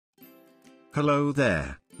Hello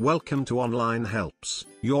there, welcome to Online Helps,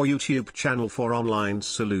 your YouTube channel for online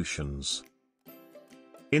solutions.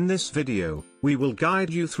 In this video, we will guide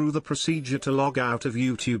you through the procedure to log out of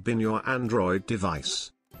YouTube in your Android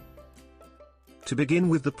device. To begin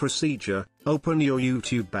with the procedure, open your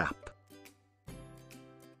YouTube app.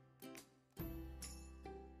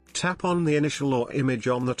 Tap on the initial or image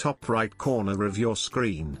on the top right corner of your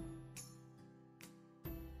screen.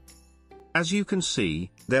 As you can see,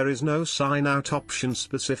 there is no sign out option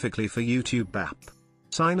specifically for YouTube app.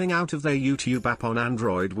 Signing out of their YouTube app on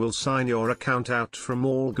Android will sign your account out from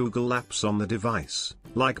all Google apps on the device,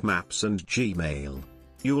 like Maps and Gmail.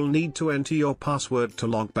 You will need to enter your password to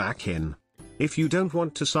log back in. If you don't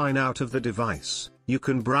want to sign out of the device, you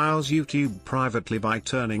can browse YouTube privately by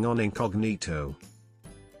turning on incognito.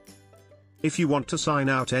 If you want to sign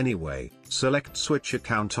out anyway, select Switch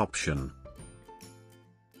Account option.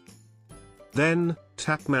 Then,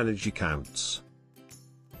 tap Manage Accounts.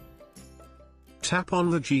 Tap on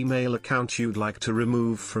the Gmail account you'd like to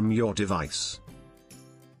remove from your device.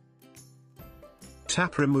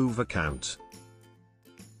 Tap Remove Account.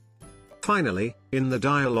 Finally, in the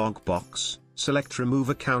dialog box, select Remove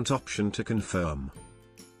Account option to confirm.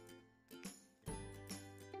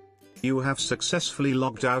 You have successfully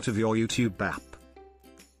logged out of your YouTube app.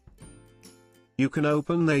 You can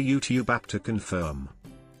open their YouTube app to confirm.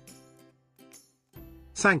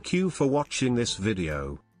 Thank you for watching this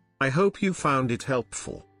video. I hope you found it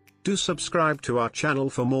helpful. Do subscribe to our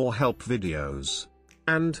channel for more help videos.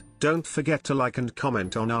 And, don't forget to like and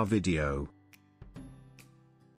comment on our video.